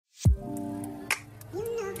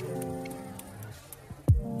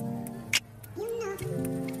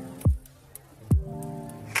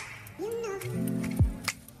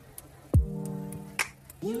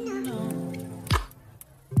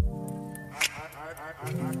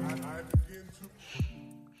begin to.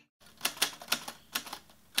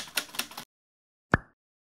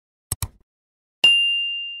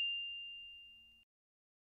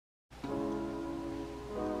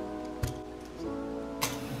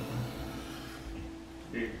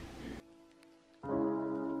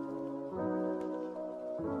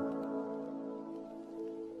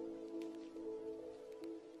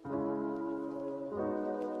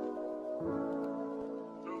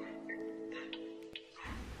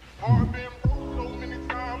 I've been broke so many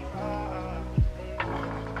times.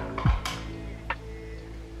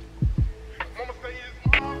 Mama say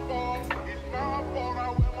it's my fault. It's my fault. I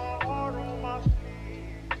wear my heart on my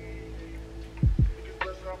sleeve. Niggas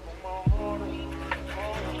bless up on my heart on my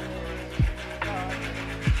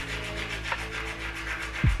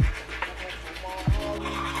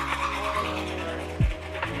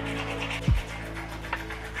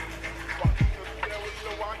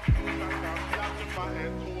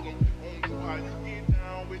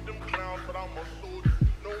but I'm a soldier.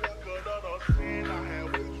 No record of the sin. I had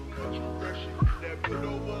way too much aggression that built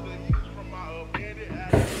over the years from my abandoned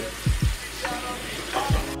adolescence.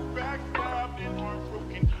 Backstabbed and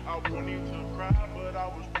heartbroken. I wanted to cry, but I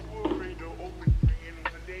was too afraid to open. And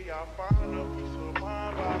one day I find a peace of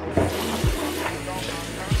mind. But I don't know all my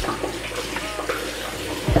time.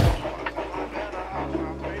 I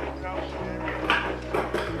played a couch and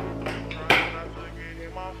trying not to get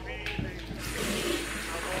in my feelings.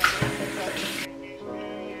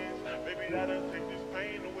 Baby, that'll take this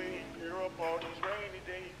pain away. Clear up all these rainy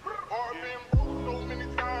days. I've been broke so many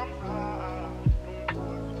times. I don't know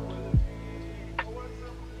what to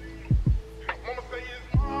believe. Mama say it's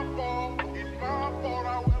my fault. It's my fault. I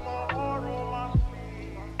wear my heart on my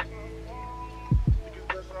sleeve. Niggas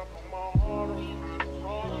bless up on my heart on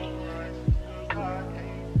my right. Cause I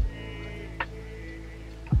can't breathe.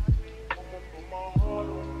 I'ma put my heart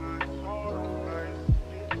on nice, heart on nice.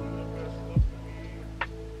 Getting the best of me.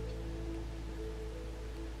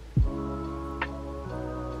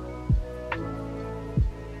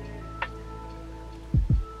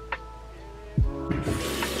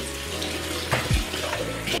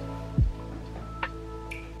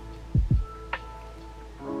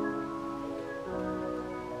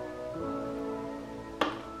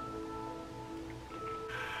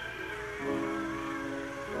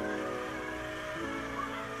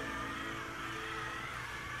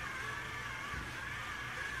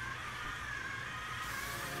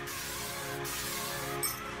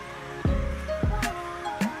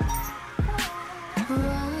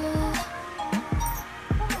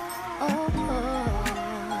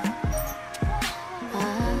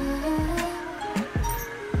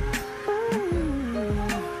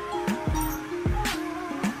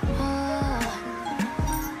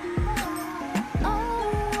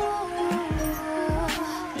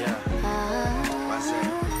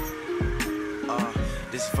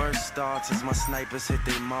 This verse starts as my snipers hit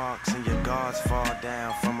their marks and your guards fall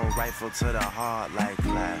down from a rifle to the heart like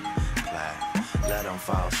clap, clap, let them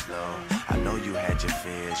fall slow. I know you had your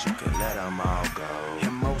fears, you can let them all go.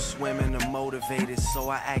 And most women are motivated, so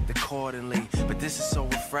I act accordingly. But this is so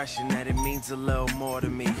refreshing that it means a little more to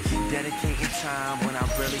me. Dedicating time when I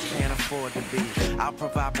really can't afford to be. I'll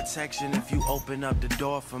provide protection if you open up the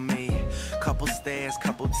door for me. Couple stares,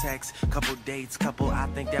 couple texts, couple dates, couple I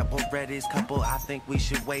think that we're ready, couple I think we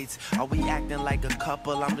should wait. Are we acting like a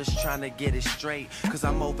couple? I'm just trying to get it straight. Cause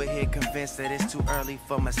I'm over here convinced that it's too early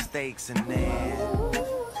for mistakes. And then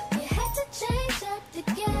you had to change up the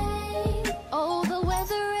game. Oh, the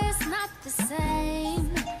weather is not the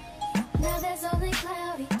same. Now there's only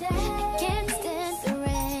cloudy days. Can't stand the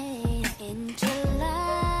rain in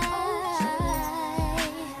July.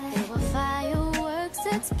 There were fireworks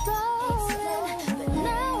exploding, but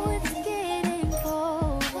now it's getting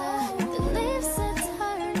colder. The leaves are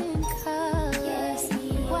turning colors.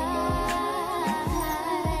 Why?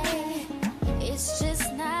 It's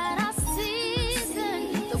just not our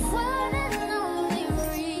season. The one and only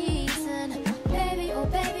reason.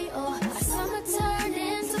 Baby, oh, our summer turned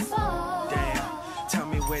into fall. damn, tell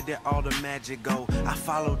me where did all the magic go? I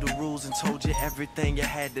followed the rules and told you everything you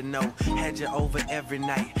had to know. Had you over every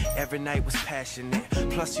night was passionate.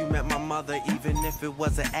 Plus you met my mother even if it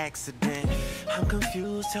was an accident. I'm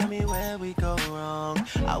confused, tell me where we go wrong.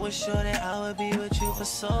 I was sure that I would be with you for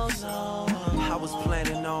so long. I was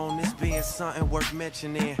planning on this being something worth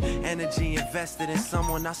mentioning. Energy invested in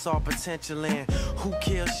someone I saw potential in. Who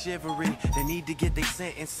killed chivalry? They need to get their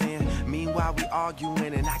sentence in. Meanwhile we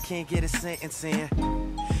arguing and I can't get a sentence in.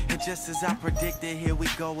 And just as I predicted, here we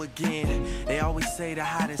go again. They always say the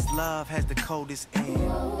hottest love has the coldest end.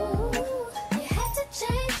 You had to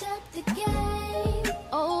change up the game.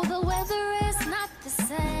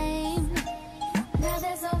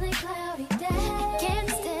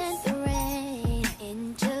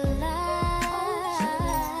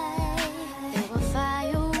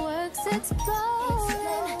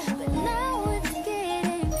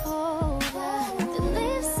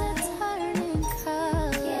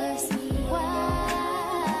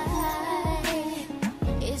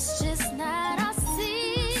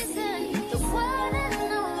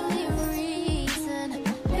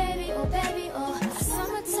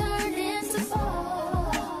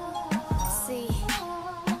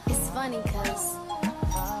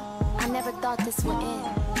 thought this would end,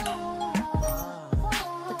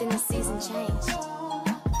 but then the season changed.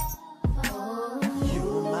 You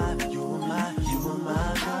were my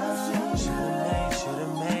girl.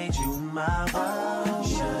 Should've made you my world.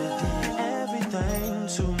 Should've did everything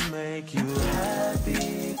to make you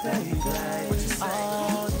happy, baby.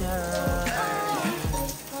 Oh yeah.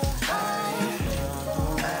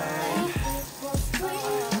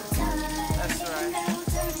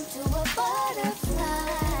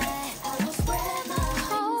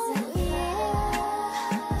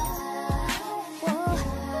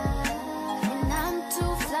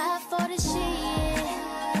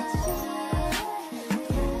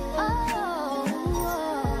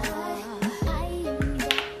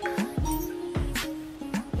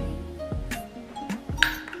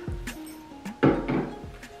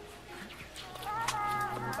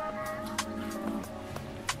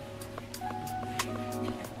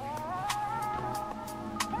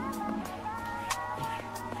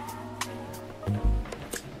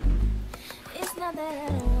 That I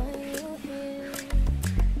don't want you here.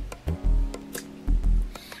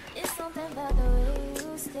 It's something about the way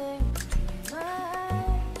you stare into my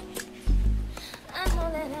eyes. I know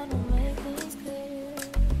that I don't make things clear.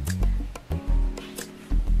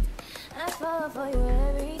 I fall for you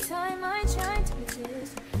every time I try to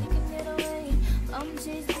resist. You can get away. I'm just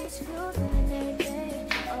these feels in every day.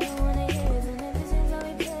 All I wanna hear is an emphasis how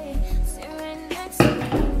we play. Sit right next to you.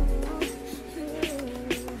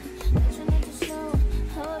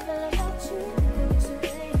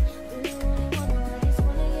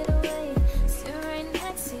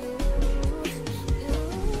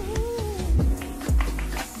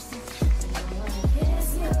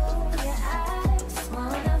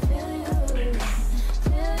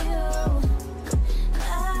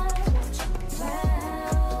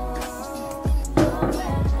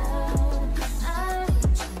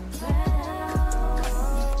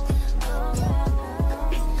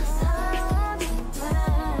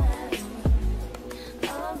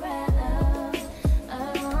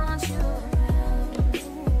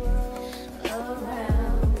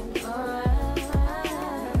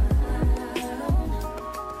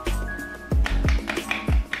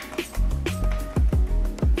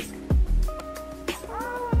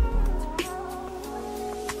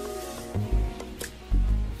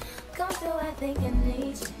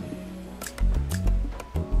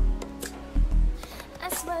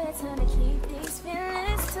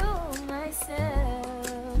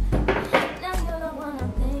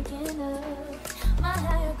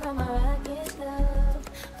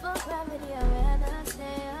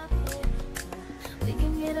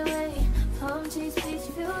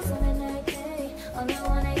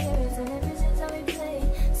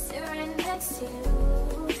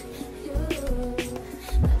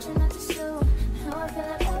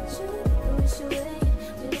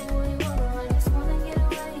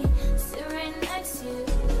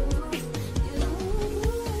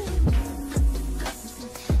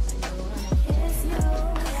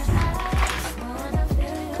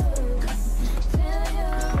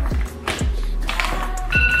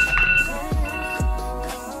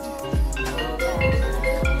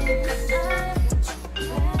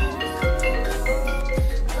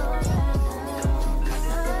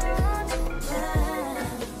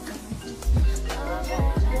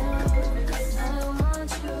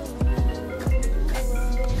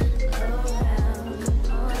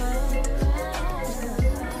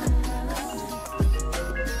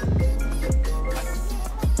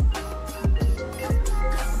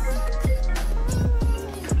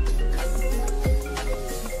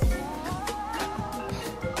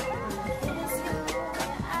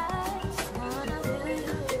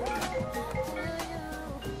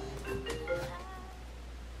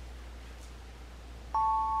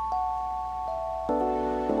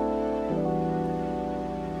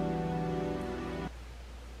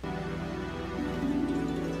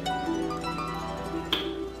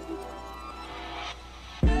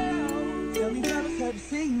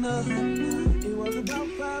 It was about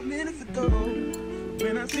 5 minutes ago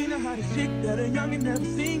when I seen the hottest chick that a youngin' never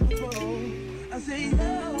seen before. I say,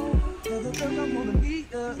 yo, tell the girl I wanna meet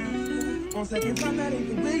her. On second thought, that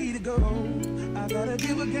ain't the way to go. I gotta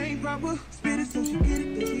give her game proper, spit it so she get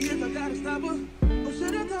it. There she is, I gotta stop her. Or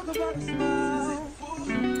should I talk about a smile?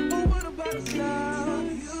 Or what about a style?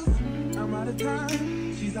 I'm out of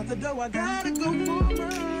time, she's out the door, I gotta go for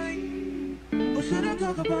mine. Or should I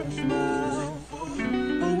talk about a smile?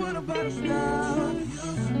 Or what about a style?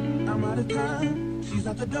 I'm out of time, she's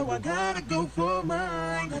out the door, I gotta go for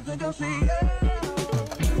mine. Let the girl say, yeah.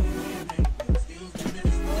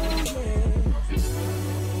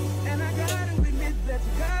 And I gotta admit that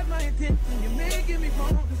you got my attention.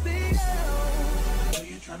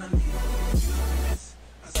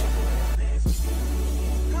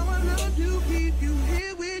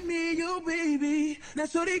 Now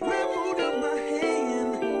so they grab hold of my hand.